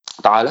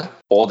但係咧，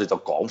我哋就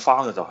講翻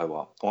嘅就係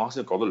話，我啱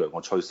先講咗兩個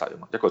趨勢啊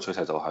嘛。一個趨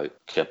勢就係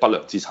其實不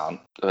良資產，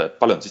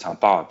不良資產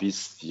包含 B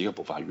市嘅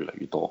部分係越嚟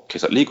越多。其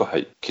實呢個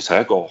係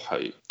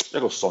一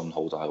個信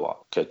號，就係話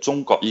其實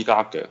中國依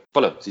家嘅不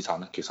良資產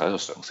咧，其實喺度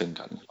上升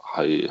緊，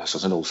係上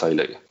升得好犀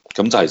利嘅。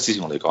咁就係之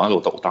前我哋講一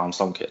路都好擔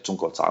心，其實中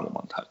國債務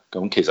問題。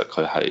咁其實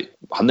佢係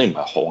肯定唔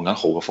係向緊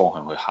好嘅方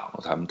向去行，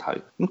我就係咁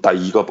睇。咁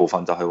第二個部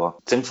分就係話，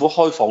政府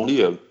開放呢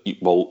樣業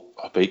務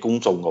俾公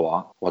眾嘅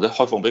話，或者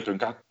開放俾更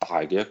加大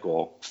嘅一個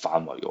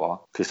範圍嘅話，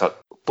其實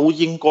都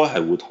應該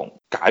係會同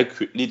解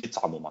決呢啲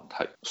債務問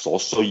題所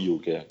需要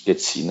嘅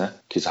錢咧，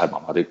其實係麻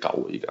麻地夠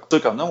嘅。而家最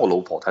近咧，我老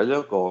婆睇咗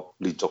一個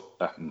連續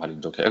唔係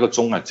連續劇，一個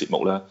綜藝節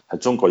目咧，係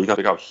中國依家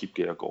比較 hit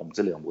嘅一個，唔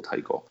知你有冇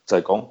睇過？就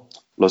係講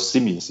律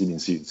師面試完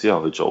之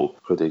後去做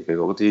佢哋嘅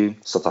嗰啲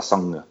實習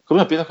生嘅。咁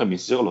入邊咧，佢面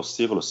試一個律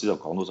師，個律師就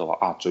講到就話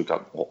啊，最近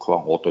佢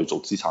話我對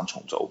做資產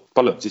重組、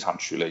不良資產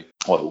處理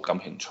我係好感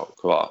興趣。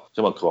佢話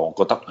因為佢話我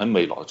覺得喺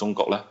未來中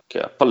國咧，其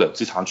實不良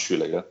資產處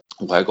理咧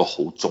會係一個好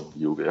重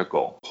要嘅一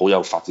個好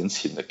有發展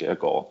潛力嘅一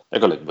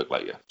個領域嚟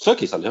嘅。所以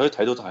其實你可以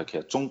睇到就係其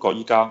實中國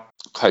依家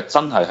佢係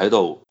真係喺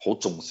度好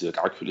重視去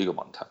解決呢個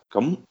問題。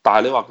咁但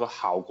係你話個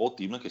效果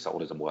點咧？其實我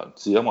哋就冇人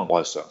知，因為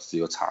我係嘗試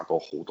去查過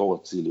好多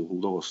個資料、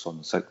好多個信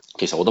息，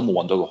其實我都冇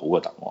揾到一個好嘅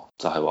答案，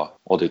就係話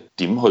我哋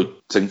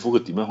政府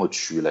佢點樣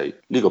去處理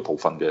呢個部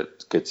分嘅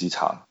資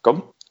產。咁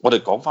我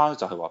哋講翻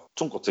就係話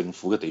中國政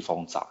府嘅地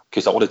方債，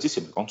其實我哋之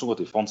前嚟講中國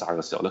地方債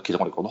嘅時候咧，其實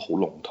我哋講得好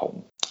籠統，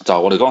就係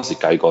我哋嗰陣時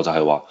計過就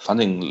係話，反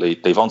正你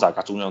地方債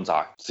加中央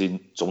債佔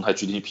總體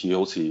GDP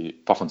好似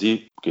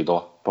幾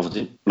多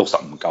？60%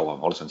唔夠啊！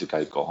我哋上次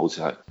計過好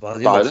似係，但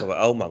係咧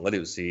歐盟嗰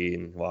條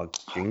線話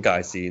警戒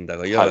線，大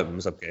概因為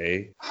50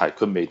幾，係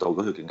佢未到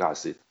嗰條警戒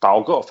線。但係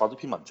我嗰日發咗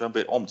篇文章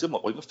俾我，唔知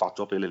我應該發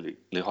咗俾你，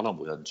你可能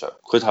冇印象。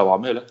佢就係話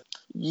咩咧？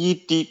依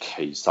啲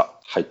其實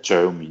係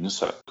帳面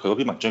上，佢嗰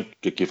篇文章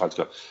嘅叫法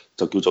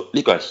就叫做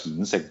呢個係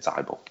顯性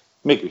債務。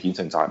咩叫顯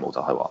性債務？就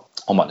係話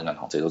我問你銀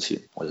行借咗錢，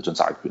我有張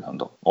債券喺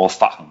度，我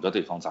發行咗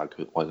地方債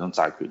券，我有張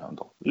債券喺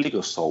度，呢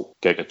個數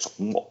嘅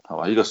總和係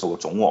嘛？呢個數嘅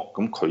總和，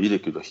咁佢呢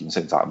啲叫做顯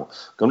性債務。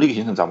咁呢個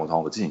顯性債務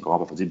同我哋之前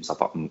講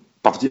嘅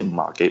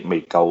50%幾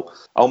未夠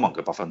歐盟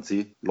嘅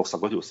60%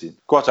嗰條線。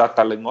佢話就係，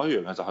但另外一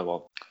樣嘢就係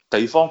話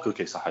地方佢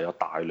其實係有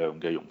大量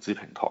嘅融資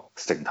平台、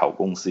城投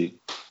公司，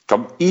咁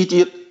呢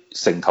啲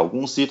城投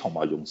公司同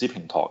埋融資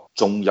平台，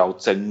仲有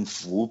政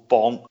府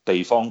幫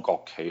地方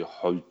國企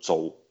去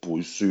做背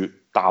書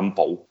擔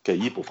保嘅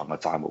呢部分嘅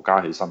債務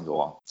加起身嘅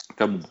話，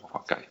根本冇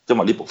法計，因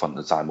為呢部分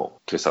嘅債務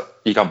其實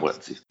依家冇人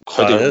知。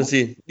佢哋等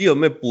先，呢個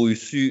咩背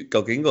書，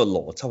究竟個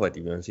邏輯係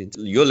點樣先？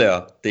如果你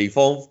話地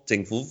方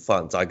政府發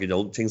行債券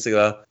就好清晰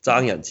啦，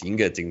爭人錢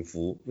嘅政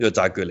府呢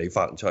個債券你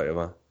發行出嚟啊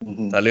嘛。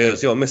但係你頭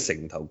先話咩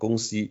城投公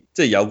司，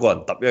即係有個人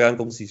揼一間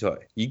公司出嚟，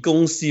以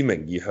公司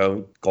名義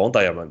向廣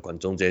大人民群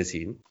眾借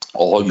錢。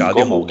我如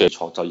果冇記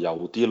錯，就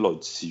有啲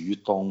類似於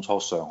當初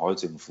上海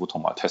政府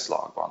同埋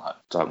Tesla 嘅關係，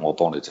就係我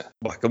幫你借。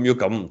喂，咁如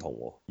果咁唔同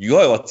喎，如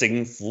果係話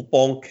政府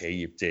幫企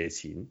業借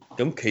錢，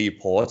咁企業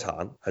破咗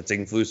產係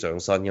政府要上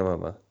身㗎嘛？係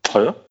嘛？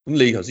係啊。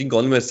咁你頭先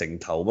講啲咩城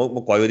投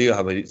乜鬼嗰啲，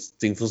係咪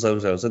政府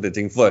上身定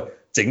政府係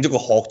整咗個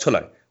殼出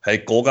嚟，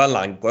係嗰間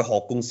爛鬼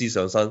殼公司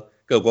上身？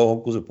跟住嗰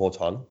間公司破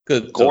產，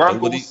跟住嗰間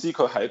公司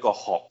佢係一個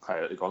殼，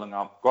係你講得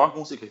啱。嗰間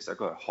公司其實係一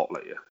個殼嚟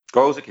嘅，嗰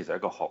間公司其實係一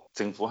個殼，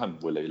政府係唔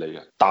會理你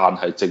嘅。但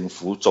係政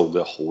府做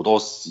嘅好多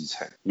事情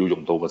要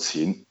用到嘅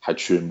錢係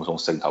全部從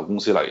城投公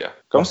司嚟嘅。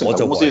咁我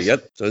就唯一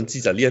想知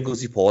就係呢間公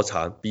司破咗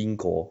產，邊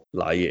個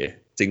賴嘢？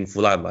政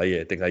府賴唔賴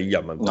嘢？定係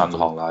人民銀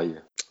行賴嘢？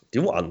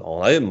點銀行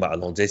賴？唔係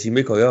銀行借錢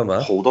俾佢啊？係咪？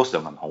好多時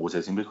候銀行會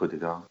借錢俾佢哋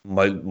㗎。唔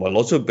係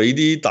攞出去俾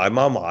啲大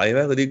媽買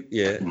咩？嗰啲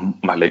嘢？唔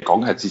係，你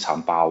講嘅係資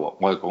產包喎，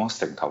我係講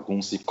城投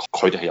公司，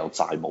佢哋係有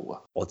債務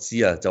啊。我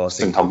知啊，就話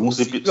城投公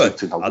司因為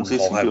城投公司銀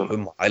行係佢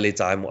買你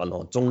債務，銀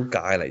行中介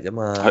嚟啫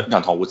嘛。係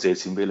銀行會借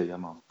錢俾你啊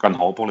嘛，銀行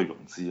會幫你融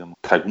資啊嘛，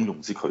提供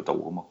融資渠道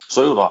啊嘛。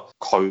所以我話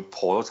佢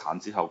破咗產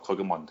之後，佢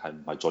嘅問題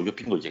唔係在於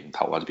邊個認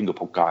頭或者邊個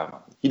仆街啊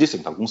嘛。呢啲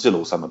城投公司老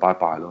細咪拜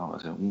拜咯，係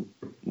咪先？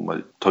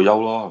咪退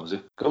休咯，係咪先？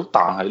咁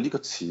但係呢個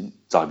錢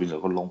就係變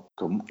成個窿，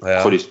咁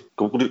佢哋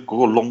嗰個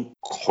窿，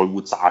佢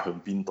會炸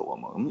向邊度啊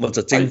嘛？咁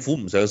就政府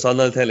唔上身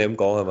啦，聽你咁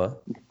講係嘛？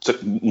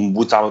唔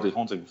會炸到地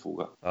方政府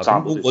㗎，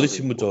咁嗰啲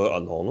錢咪就係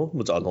銀行咯，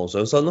咪就銀行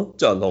上身咯，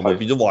即係銀行咪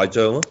變咗壞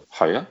帳咯。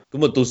係啊，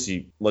咁啊到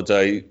時咪就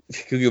係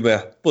佢叫咩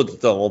啊？不過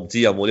就我唔知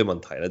有冇啲問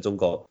題咧，中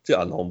國即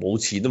係銀行冇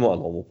錢啊嘛，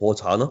銀行冇破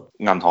產咯。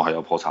銀行係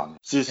有破產嘅，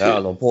之前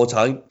銀行破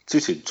產之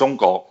前中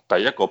國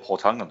第一個破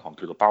產銀行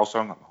叫做包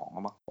商銀行啊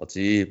嘛。我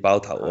知包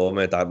頭嗰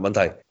咩，但係問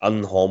題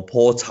銀行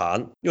破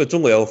產，因為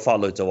中國有個法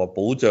律就話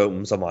保障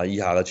50萬以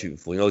下嘅存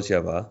款，好似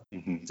係嘛？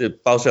即係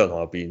包商銀行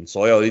入邊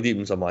所有呢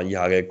啲50萬以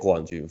下嘅個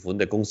人存款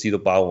定公司都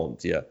包，我唔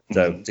知啊，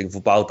就係政府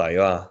包底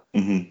啊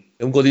嘛。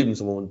咁嗰啲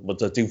50萬咪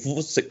就政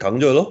府食梗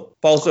咗佢咯，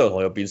包商銀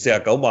行入邊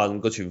49萬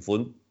個存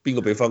款，邊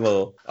個俾翻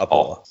個阿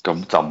婆啊？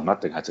咁就唔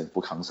一定係政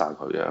府啃晒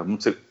佢嘅，咁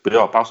即係比如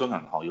話包商銀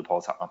行要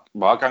破產啊，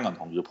某一間銀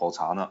行要破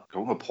產啦，咁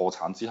佢破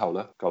產之後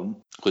咧，咁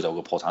佢就有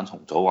個破產重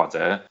組或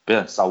者俾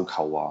人收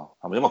購啊，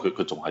係咪？因為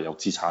佢仲係有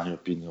資產喺入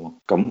邊噶嘛，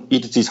咁呢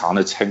啲資產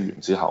咧清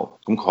完之後，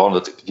咁佢可能就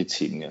值啲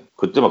錢嘅，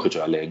佢因為佢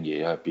仲有靚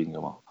嘢喺入邊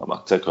噶嘛，係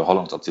嘛？即係佢可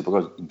能就只不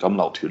過現金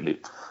流斷裂，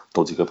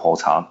導致佢破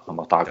產，係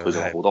嘛？但係佢就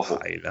好多好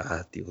係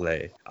啦，屌你！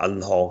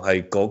銀行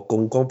係個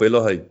槓桿比率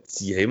係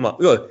至起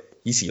碼，因為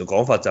以前嘅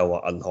講法就係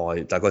話銀行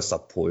係大概10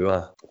倍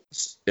嘛，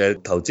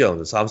投資銀行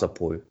就30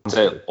倍。即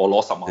係我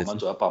攞10萬蚊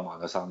做100萬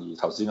嘅生意，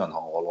投資銀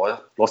行我攞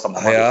10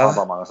萬蚊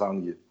做300萬嘅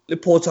生意。你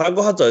破產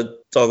嗰刻就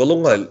係個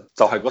窿係，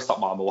就係嗰10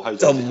萬冇閪，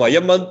就唔係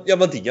一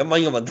蚊填一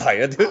蚊嘅問題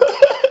啊！屌，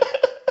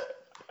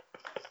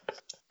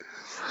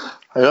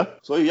係啊，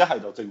所以一係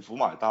就政府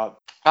埋單，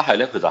一係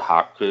咧佢就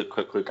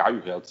佢假如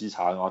佢有資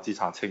產嘅話，資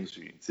產清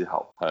算完之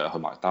後係去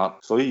埋單，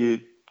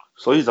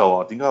所以就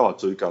話點解話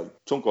最近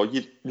中國呢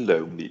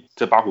2年，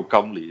即係包括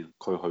今年，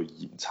佢去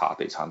嚴查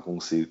地產公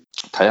司，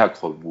睇下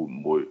佢會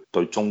唔會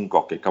對中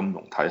國嘅金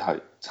融體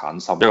系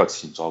產生一個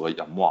潛在嘅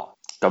隱患。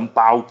咁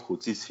包括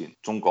之前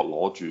中國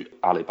攞住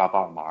阿里巴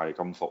巴買嘅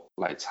金服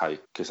嚟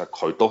砌，其實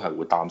佢都係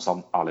會擔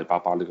心阿里巴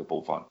巴呢個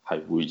部分係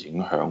會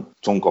影響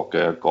中國嘅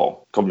一個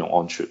金融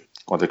安全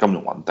或者金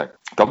融穩定。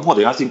咁我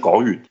哋啱先講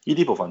完呢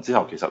啲部分之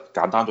後，其實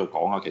簡單再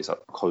講下，其實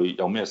佢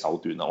有咩手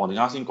段啊？我哋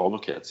啱先講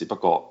咗，其實只不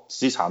過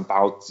資產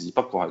包只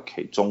不過係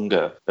其中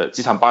嘅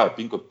資產包入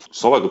邊個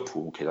所謂嘅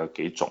盤戶，其實有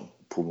幾種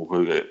盤戶，佢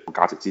嘅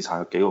價值資產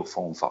有幾個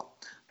方法。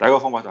第一個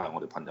方法就係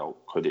我哋朋友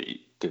佢哋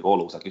嘅嗰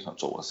個老細經常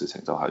做嘅事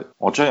情，就係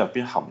我將入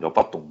邊含有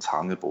不動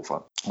產嘅部分，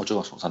我將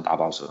佢重新打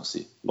包上市，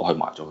攞去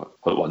賣咗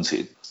佢，去揾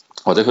錢，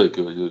或者佢哋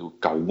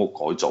叫舊屋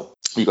改造，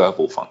呢個係一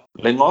部分。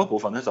另外一部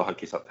分咧就係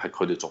其實係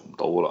佢哋做唔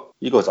到噶啦，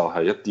呢個就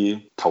係一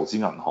啲投資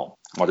銀行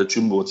或者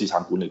專門嘅資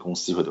產管理公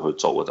司佢哋去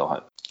做嘅，就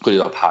係佢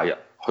哋就派人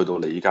去到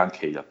你呢間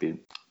企業入邊，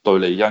對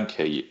你呢間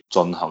企業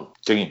進行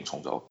經營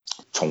重組，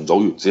重組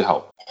完之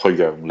後去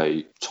讓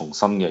你重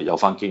新嘅有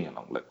翻經營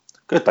能力。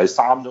跟住第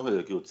三種佢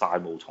就叫債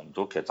務重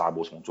組，其實債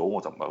務重組我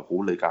就唔係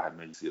好理解係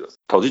咩意思啦。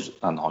投資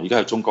銀行而家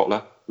喺中國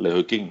咧，你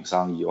去經營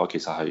生意嘅話，其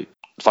實係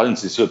反正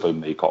至少係對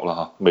美國啦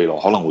嚇，未來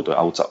可能會對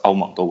歐洲、歐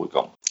盟都會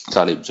咁，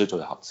就係你唔需要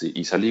再合資，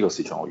而且呢個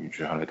市場我完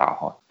全向你打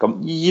開。咁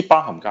依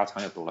班冚家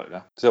產入到嚟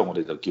咧，之後我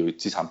哋就叫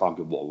資產包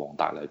叫和黃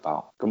大禮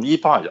包。咁依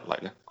班人入嚟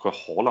咧，佢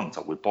可能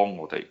就會幫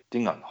我哋啲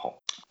銀行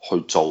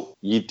去做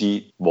依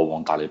啲和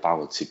黃大禮包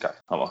嘅設計，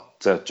係嘛？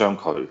即係將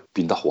佢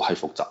變得好閪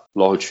複雜，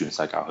攞去全世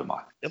界去賣。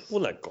一般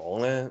嚟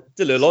講咧，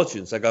即係你攞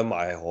全世界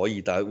賣係可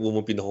以，但係會唔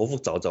會變到好複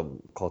雜就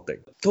唔確定。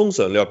通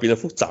常你話變到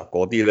複雜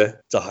嗰啲咧，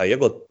就係一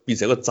個變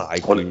成一個債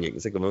券形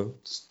式咁樣，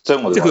即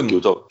係我哋叫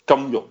做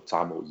金融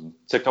債務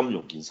即係金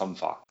融衍生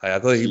化。係啊，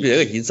佢係變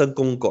成一個衍生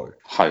工具。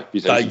係，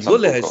但係如果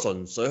你係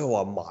純粹係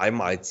話買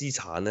賣資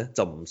產咧，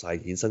就唔係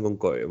衍生工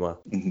具啊嘛。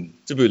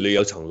即係譬如你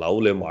有層樓，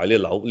你買呢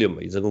樓，呢個唔係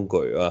衍生工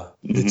具啊。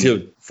你只要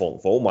房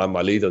屋買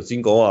賣，你頭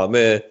先講話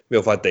咩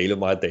有塊地你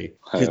買地，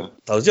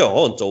投資人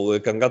可能做嘅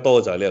更加多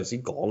就係你頭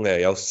先講嘅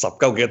有10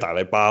鳩幾大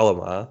禮包係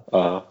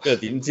嘛？跟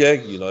住點知咧，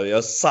原來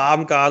有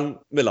3間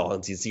咩流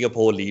行前線嘅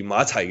鋪連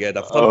埋一齊嘅，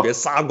但分別喺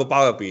3個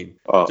包入邊，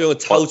將佢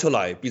抽出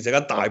嚟變成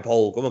間大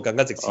鋪，咁啊更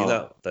加值錢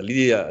啦。但係呢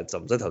啲啊就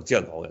唔使投資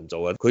銀行人做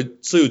嘅，佢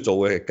需要做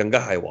嘅更加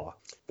係話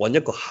揾一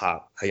個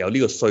客係有呢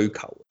個需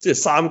求，即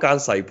係3間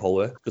細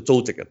鋪咧個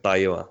租值就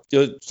低啊嘛。因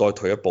為再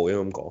退一步應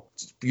該咁講，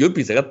如果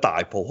變成一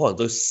大鋪，可能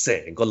對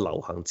成個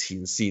流行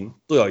前線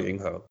都有影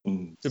響。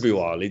即係譬如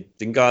話你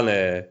整間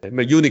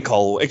咩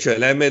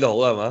Uniqlo、H&M 咩都好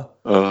啦，係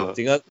嘛？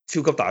整間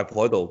超級大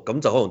鋪喺度，咁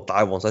就可能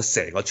帶旺晒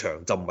成個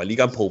場，就唔係呢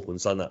間鋪本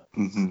身啦。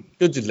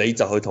跟住你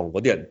就去同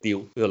嗰啲人屌，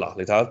嗱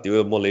你睇下屌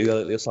有冇你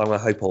呢3間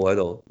閪鋪喺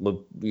度，咪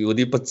嗰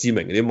啲不知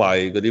名嗰啲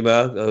賣嗰啲咩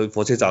啊？去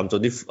火車站進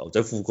啲牛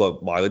仔褲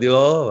過嚟賣嗰啲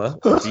咯，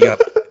係嘛？知啊，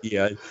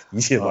以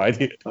前買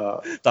啲，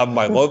但唔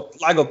係我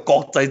拉個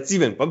國際知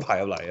名品牌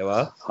入嚟係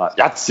嘛？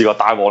一次過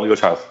帶旺呢個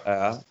場。係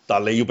啊，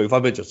但係你要俾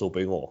翻咩着數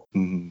俾我？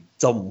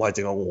就唔係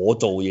淨係我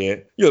做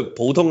嘢，因為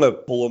普通嘅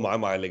鋪嘅買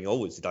賣係另外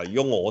一回事。但係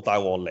如果我帶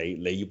旺你，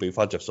你要俾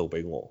翻着數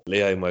俾我，你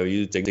係咪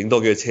要整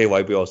多幾個車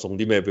位俾我，送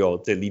啲咩俾我？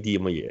即係呢啲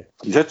咁嘅嘢。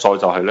而且再就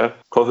係咧，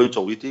佢去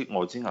做呢啲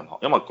外資銀行，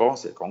因為嗰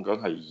陣時講緊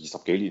係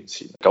20幾年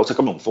前97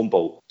金融風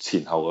暴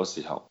前後嗰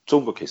時候，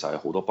中國其實係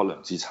好多不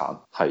良資產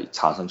係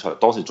產生出嚟。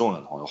當時中國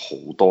銀行有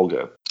好多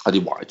嘅一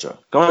啲壞賬，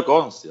咁喺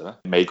嗰陣時咧，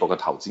美國嘅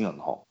投資銀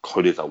行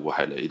佢哋就會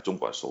係嚟中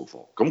國嚟掃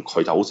貨，咁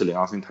佢就好似你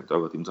啱先提到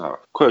一個點，就係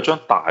佢係將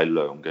大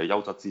量嘅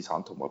優質資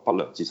產同埋不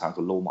良資產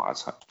佢撈埋一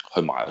齊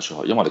去賣咗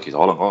出去，因為你其實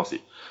可能嗰陣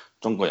時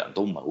中國人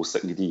都唔係好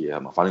識呢啲嘢係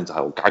嘛，反正就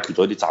係我解決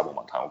咗啲債務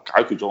問題，我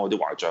解決咗我啲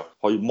壞賬，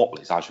可以剝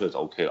離晒出去就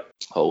OK 啦。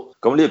好，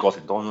咁呢個過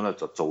程當中咧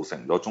就造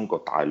成咗中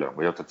國大量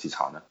嘅優質資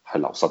產咧係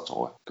流失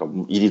咗嘅，咁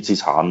呢啲資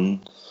產。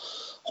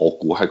我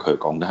估係佢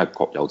講緊係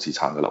國有資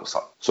產嘅流失，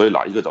所以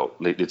嗱，呢個就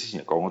你之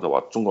前講嗰就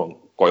話中國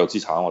國有資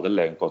產或者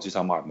靚國資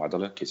產賣唔賣得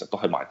咧，其實都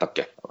係賣得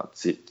嘅，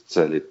即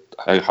係你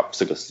喺合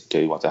適嘅時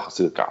機或者合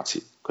適嘅價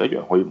錢，佢一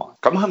樣可以賣。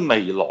咁喺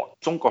未來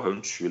中國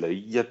響處理呢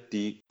一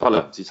啲不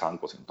良資產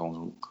過程當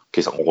中，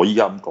其實我依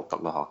家咁覺得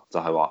啦嚇，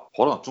就係話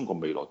可能中國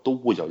未來都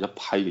會有一批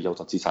嘅優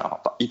質資產，呢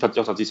批優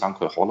質資產佢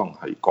可能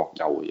係國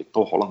有嘅，亦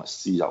都可能係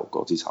私有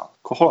個資產，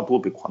佢可能都會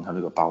被捆喺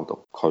呢個包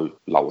度，佢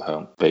流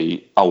向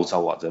俾歐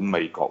洲或者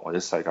美國或者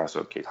世界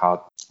上其他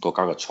國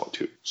家嘅財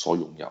團所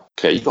擁有。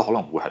其實呢個可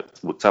能會係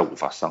真係會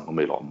發生喺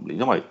未來5年，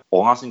因為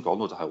我啱先講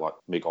到就係話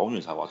未講完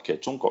就係話，其實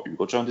中國如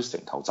果將啲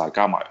城投債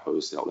加埋去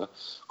嘅時候咧，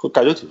佢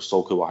計咗條數，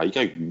佢話係已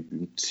經係遠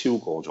遠超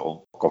過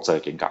咗國際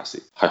嘅警戒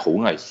線，係好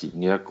危險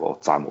嘅一個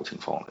債務情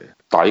況嚟嘅。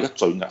但係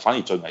而家反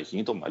而最危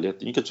險都唔係呢一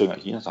點，依家最危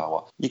險咧就係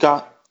話，依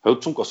家喺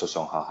中國上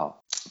上下下，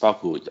包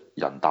括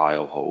人大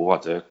又好或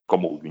者國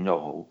務院又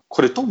好，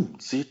佢哋都唔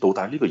知到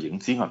底呢個影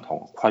子銀行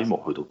嘅規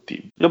模去到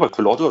點，因為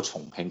佢攞咗個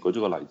重慶舉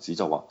咗個例子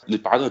就話，你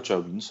擺到個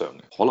帳面上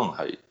嘅可能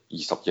係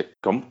20億，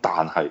咁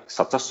但係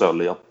實質上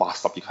你有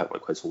80億係違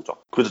規操作，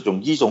佢就用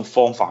呢種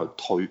方法去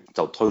推，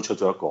就推出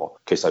咗一個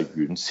其實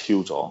遠超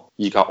咗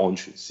依家安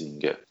全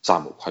線嘅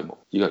債務規模，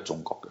呢個係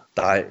中國嘅。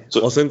但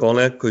係我想講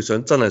咧，佢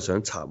真係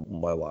想查，唔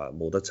係話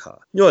冇得查，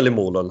因為你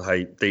無論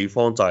係地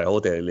方債好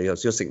定係你頭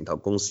先個城投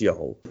公司又好，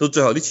到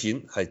最後啲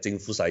錢係政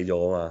府使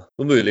咗啊嘛。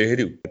咁譬如你起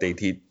條地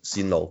鐵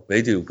線路，你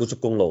起條高速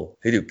公路，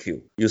起條橋，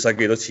要使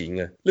幾多錢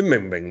嘅？你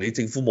明明你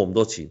政府冇咁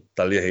多錢，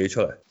但係你起咗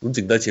出嚟，咁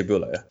剩低錢邊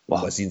度嚟啊？唔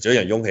係善長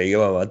人翁起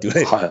噶嘛？屌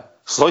你！係啊，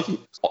所以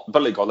不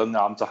你講得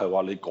啱，就係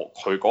話你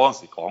佢嗰陣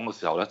時講嘅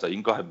時候咧，就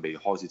應該係未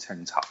開始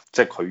清查，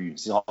即係佢原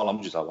先我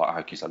諗住就話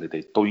係其實你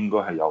哋都應該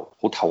係有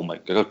好透明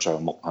嘅一個帳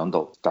目喺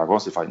度，但係嗰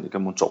陣時發現你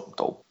根本做唔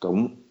到。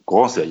咁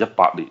嗰陣時係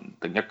18年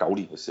定19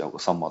年嘅時候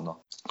嘅新聞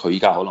咯。佢依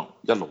家可能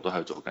一路都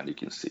係做緊呢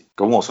件事，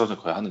咁我相信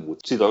佢肯定會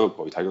知道一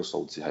個具體嘅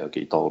數字係有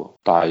幾多咯。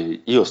但係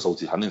呢個數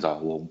字肯定就係好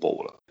恐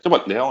怖啦，因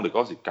為你喺我哋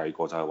嗰陣時計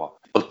過就係話，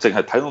我淨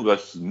係睇到佢嘅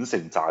顯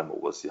性債務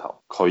嘅時候，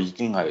佢已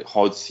經係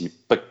開始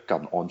逼近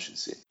安全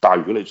線。但係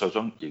如果你再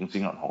將影子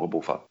銀行嗰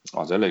部分，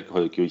或者佢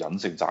哋叫隱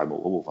性債務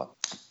嗰部分，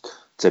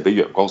即係俾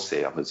陽光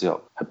射入去之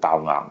後係爆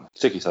硬。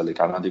即係其實你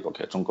簡單啲講，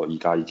其實中國依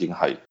家已經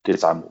係嘅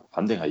債務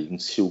肯定係已經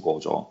超過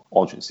咗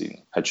安全線，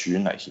係處於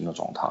危險嘅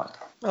狀態。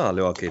啊，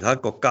你話其他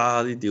國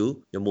家啲屌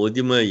有冇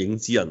啲咩影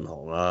子銀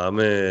行啊、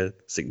咩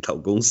城投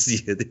公司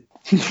嗰啲？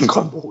應該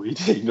冇呢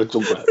啲，應該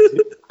中國人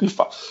啲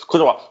法。佢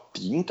就話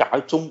點解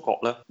中國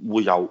咧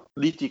會有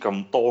呢啲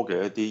咁多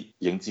嘅一啲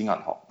影子銀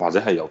行，或者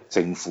係由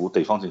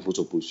地方政府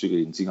做背書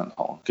嘅影子銀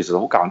行？其實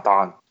好簡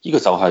單，呢個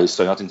就係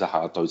上有政策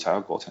下有對策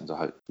嘅過程，就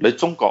係你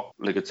中國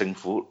你嘅政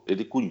府你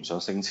啲官員想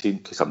升遷，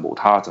其實無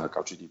他就係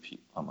搞 GDP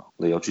係嘛？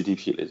你有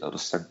GDP 你就有得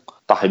升，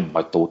但係唔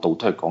係度度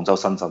都係廣州、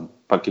深圳、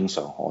北京、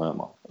上海啊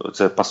嘛？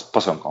即係北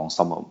上廣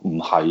深啊？唔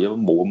係啊，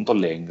冇咁多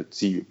靚嘅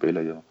資源俾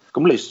你啊。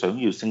咁你想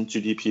要升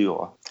GDP 嘅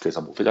話，其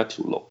實無非一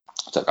條路，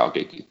就係搞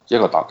基建。一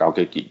個搞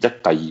基建，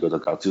第二個就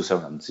搞招商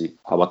引資，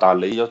係嘛？但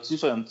係你有招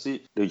商引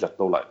資，你要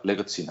入到嚟，你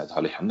個前提就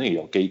係你肯定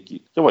要有基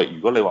建。因為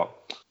如果你話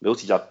你好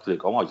似佢哋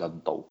講話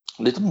印度，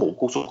你都冇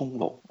高速公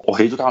路，我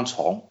起咗間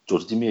廠做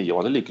咗啲咩嘢？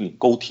或者你連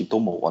高鐵都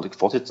冇，或者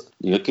火車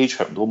連個機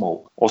場都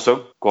冇，我想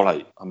過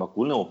嚟係咪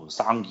管理我盤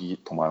生意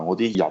同埋我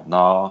啲人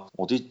啊、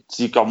我啲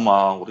資金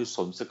啊、我啲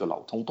信息嘅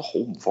流通都好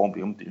唔方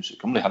便，咁點算？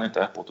咁你肯定第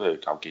一步都係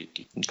搞基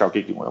建，搞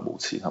基建我又冇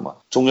錢係嘛？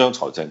中央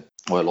財政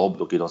我又攞唔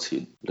到幾多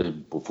錢，你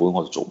唔撥款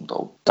我就做唔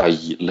到。第二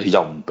你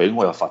又唔俾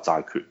我有發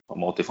債權，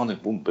我地方政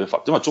府唔俾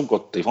發，因為中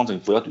國地方政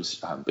府有一段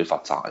時間係唔俾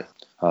發債。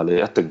你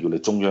一定要你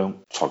中央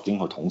財經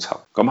去統籌，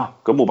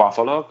咁冇辦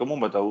法啦，咁我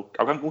咪就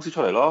搞間公司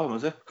出嚟咯，係咪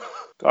先？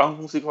搞間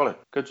公司過嚟，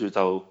跟住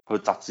就去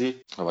集資，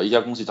係咪？依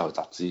家公司就去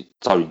集資，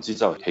集完資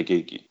之後起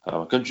基建，係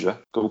嘛？跟住咧，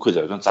咁佢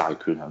就有張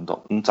債券喺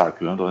度，咁債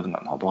券喺度啲銀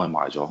行幫佢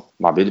賣咗，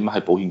賣俾點樣？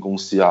係保險公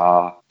司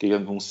啊、基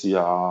金公司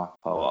啊，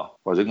係嘛？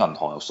或者銀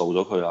行又掃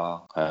咗佢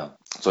啊，係啊。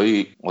所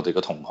以我哋嘅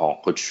同行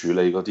去處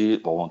理嗰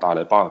啲往往大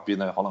禮包入邊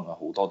咧，可能有好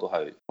多都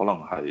係可能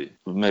係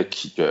咩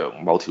揭陽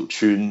某條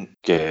村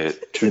嘅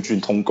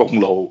村通公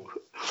路，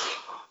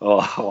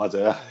或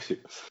者係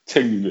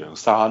清遠陽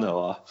山係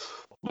嘛？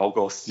某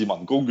個市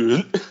民公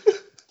園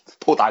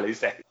鋪大理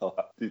石係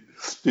嘛？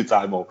啲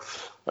債務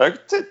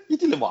即係呢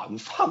啲你還唔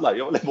翻嚟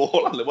嘅，你冇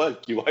可能你揾人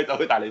撬喺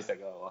度啲大理石啊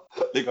係嘛？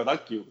你覺得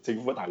叫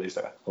政府大理石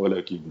啊？我哋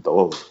又見唔到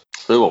啊！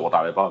所以我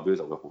大禮包入邊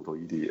就會好多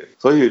呢啲嘢，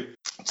所以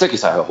即係其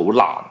實係好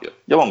難嘅。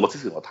因為我之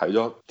前我睇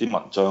咗啲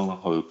文章啦，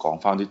去講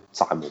翻啲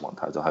債務問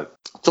題，就係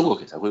中國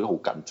其實佢已經好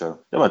緊張，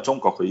因為中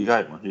國佢依家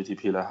人均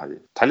GDP 咧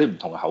係睇你唔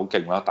同嘅口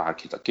徑啦，但係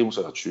其實基本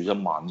上係處於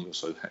1萬呢個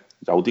水平，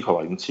有啲佢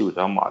話已經超越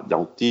咗1萬，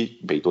有啲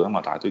未到1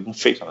萬，但係都已經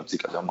非常之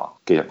接近1萬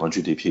嘅人均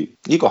GDP。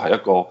呢個係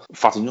一個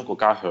發展中國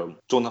家向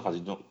中等發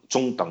展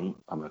中等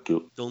係咪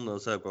叫中等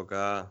收入國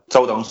家、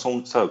中等收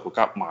入國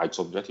家邁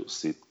進嘅一條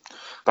線。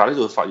但係呢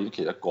度發現，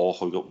其實過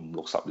去嘅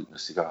50-60年嘅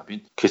時間入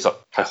邊，其實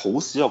係好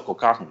少有國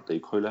家同地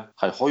區咧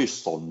係可以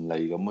順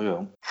利咁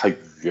樣係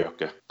逾越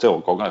嘅，即係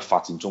我講緊係發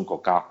展中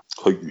國家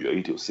去逾越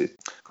呢條線。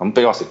咁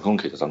比較成功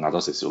其實就亞洲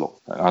四小龍，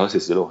亞洲四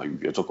小龍係逾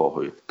越咗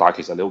過去。但係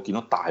其實你會見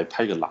到大批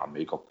嘅南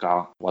美國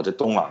家或者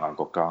東南亞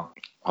國家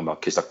係咪？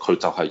其實佢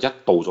就係一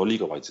到咗呢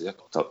個位置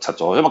就柒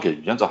咗，因為其實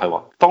原因就係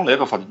話，當你一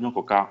個發展中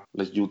國家，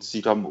你要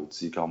資金冇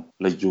資金，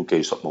你要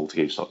技術冇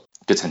技術。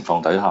嘅情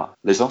況底下，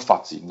你想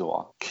發展嘅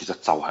話，其實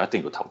就係一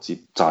定要投資，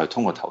就係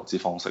通過投資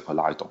方式去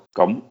拉動。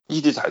咁呢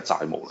啲就係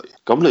債務嚟。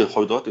咁你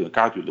去到一定嘅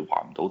階段，你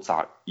還唔到債，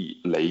而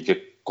你嘅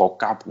國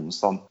家本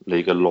身，你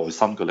嘅內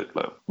心嘅力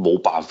量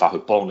冇辦法去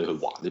幫你去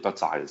還呢筆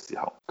債嘅時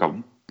候，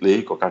咁你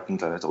啲國家經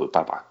濟咧就會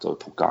拜拜，就會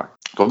仆街。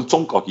咁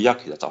中國而家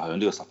其實就係喺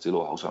呢個十字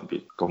路口上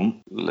邊。咁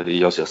你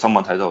有時候新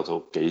聞睇到就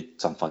幾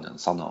振奮人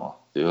心啊！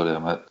如果你有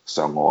咩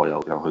上岸又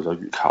去咗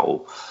月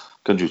球，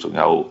跟住仲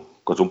有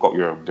各種各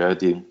樣嘅一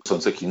啲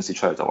信息顯示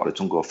出嚟，就話你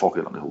中國嘅科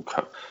技能力好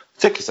強。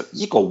即係其實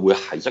呢個會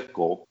係一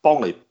個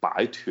幫你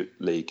擺脫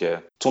你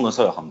嘅中等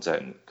收入陷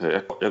阱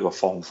嘅一個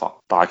方法，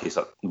但係其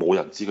實冇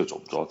人知佢做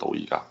唔做得到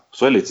而家。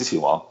所以你之前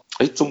話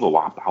誒中國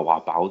話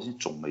爆啲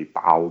仲未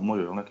爆咁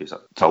樣咧，其實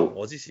就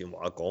我之前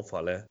話嘅講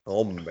法咧，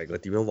我唔明佢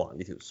點樣還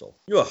呢條數，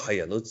因為係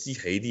人都知起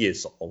啲嘢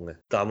爽嘅，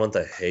但係問題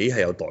起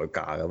係有代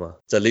價噶嘛，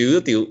就係你要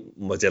一定要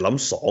唔係淨係諗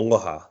爽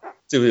嗰下，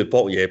即係好似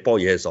搏嘢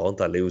係爽，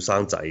但係你要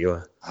生仔噶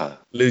嘛，係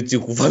你要照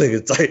顧翻你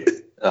嘅仔，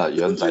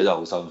養仔就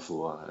好辛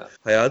苦啊，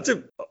係啊，即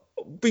係。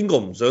邊個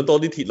唔想多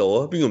啲鐵路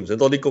啊？邊個唔想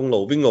多啲公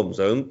路？邊個唔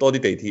想多啲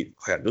地鐵？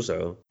係人都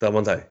想，但係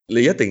問題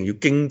你一定要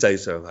經濟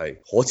上係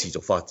可持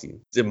續發展，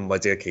即係唔係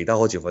淨係其他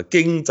可持續發展，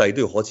經濟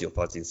都要可持續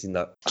發展先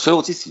得。所以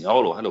我之前有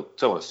一路喺度，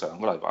即係我哋上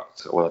個禮拜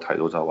我有提到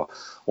就係話，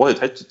我哋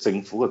睇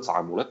政府嘅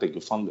債務一定要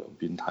分兩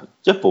邊睇，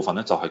一部分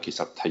咧就係其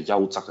實係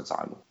優質嘅債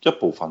務，一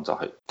部分就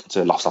係即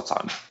係垃圾債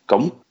務。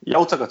咁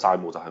優質嘅債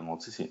務就係我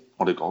之前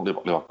我哋講你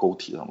話高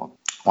鐵啊嘛，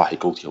哇起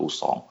高鐵好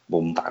爽，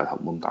冇咁大嘅頭，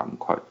冇咁大咁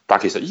虧，但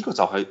係其實呢個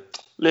就係。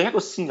你係一個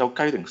先有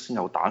雞定先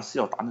有蛋，先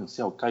有蛋定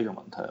先有雞嘅問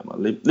題係嘛？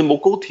你冇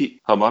高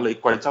鐵係嘛？你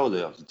貴州嘅旅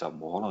遊業就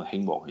冇可能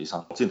興旺起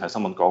身。之前睇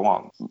新聞講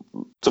話，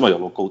因為有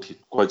個高鐵，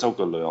貴州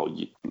嘅旅遊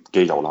業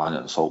嘅遊覽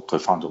人數佢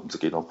翻咗唔知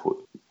幾多倍，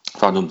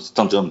翻咗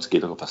增長唔知幾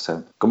多個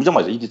percent。咁因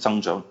為呢啲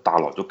增長帶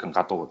來咗更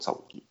加多嘅就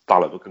業，帶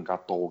來咗更加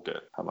多嘅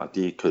係咪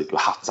啲佢哋叫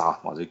客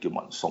棧或者叫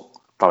民宿，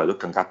帶嚟咗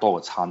更加多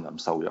嘅餐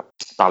飲收入，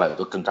帶嚟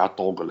咗更加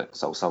多嘅零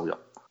售收入。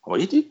係咪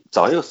呢啲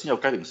就係一個先有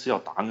雞定先有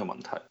蛋嘅問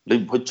題？你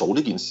唔去做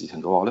呢件事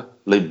情嘅話咧，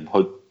你唔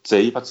去借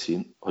呢筆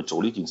錢去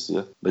做呢件事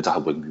咧，你就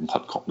係永遠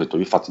貧窮。你對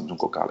於發展中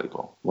國家嚟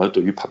講，或者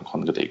對於貧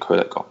困嘅地區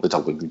嚟講，你就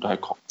永遠都係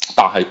窮。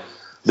但係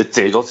你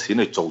借咗錢，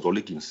你做咗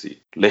呢件事，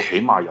你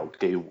起碼有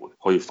機會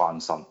可以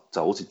翻身。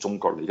就好似中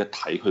國，你一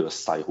睇佢個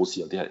勢，好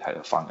似有啲係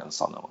翻緊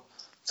身啊嘛，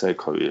即係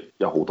佢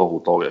有好多好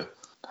多嘅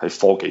喺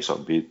科技上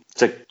邊，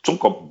即係中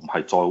國唔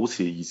係再好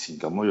似以前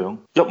咁樣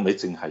一味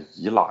淨係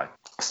依賴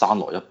生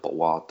來一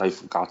補啊、低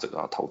附加值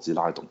啊、投資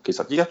拉動。其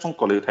實依家中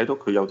國你睇到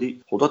佢有啲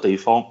好多地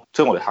方，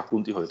即係我哋客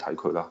觀啲去睇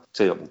佢啦，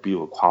即係有冇必要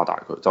去誇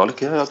大佢。就話你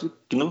其實有啲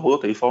見到好多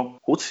地方，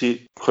好似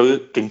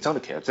佢競爭力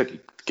其實即係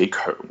幾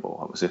強喎，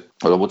係咪先？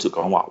我有冇接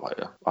講華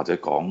為啊，或者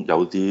講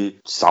有啲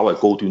稍微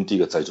高端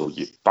啲嘅製造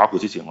業，包括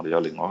之前我哋有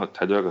另外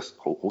睇到一個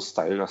好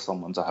細一個新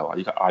聞，就係話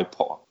依家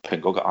iPod 啊，蘋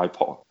果嘅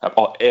iPod 啊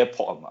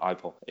，AirPod 唔係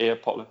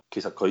iPod，AirPod 咧，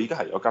其實佢依家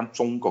係有一間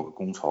中國嘅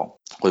工廠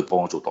可以幫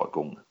我做代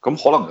工嘅。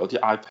咁可能有啲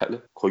iPad 咧，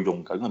佢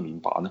用緊嘅面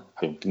板咧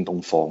係用京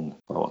東方嘅，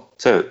係嘛？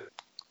即係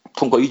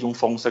通過呢種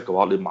方式嘅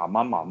話，你慢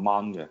慢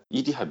嘅，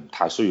呢啲係唔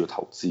太需要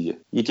投資嘅，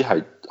呢啲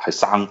係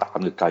生蛋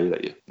嘅雞嚟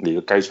嘅，你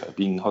嘅雞場入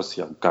邊已經開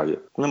始有雞啊，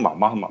咁你慢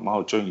慢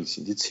去將以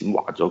前啲錢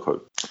還咗佢。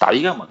但係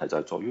依家嘅問題就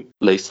係在於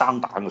你生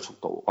蛋嘅速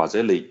度，或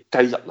者你雞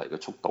入嚟嘅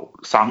速度，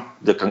生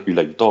越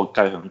嚟越多嘅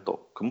雞喺度，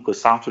咁佢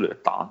生出嚟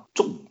嘅蛋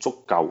足唔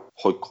足夠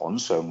去趕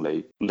上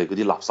你嗰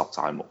啲垃圾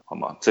債務係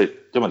嘛？即係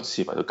因為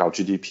視為咗教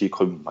GDP，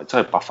佢唔係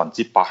真係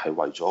100%係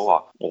為咗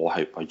話我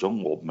係為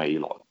咗我未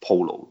來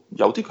鋪路，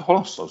有啲佢可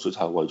能純粹就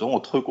係為咗我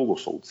推高個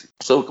數字。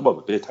所以我今日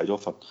俾你睇咗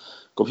份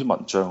嗰篇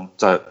文章，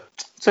就係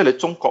即係你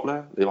中國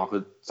咧，你話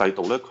佢制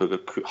度咧，佢嘅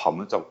缺陷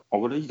咧，就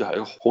我覺得呢個係一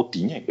個好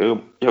典型嘅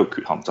一個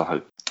缺陷，就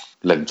係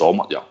寧左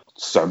勿右。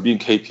上邊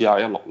KPI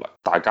一落嚟，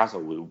大家就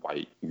會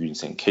為完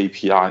成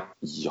KPI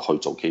而去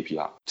做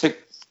KPI，即係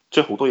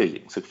將好多嘢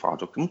形式化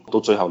咗。咁到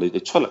最後你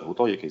哋出嚟好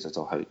多嘢，其實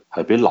就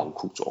係俾扭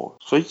曲咗。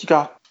所以依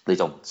家你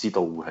就唔知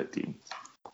道會係點。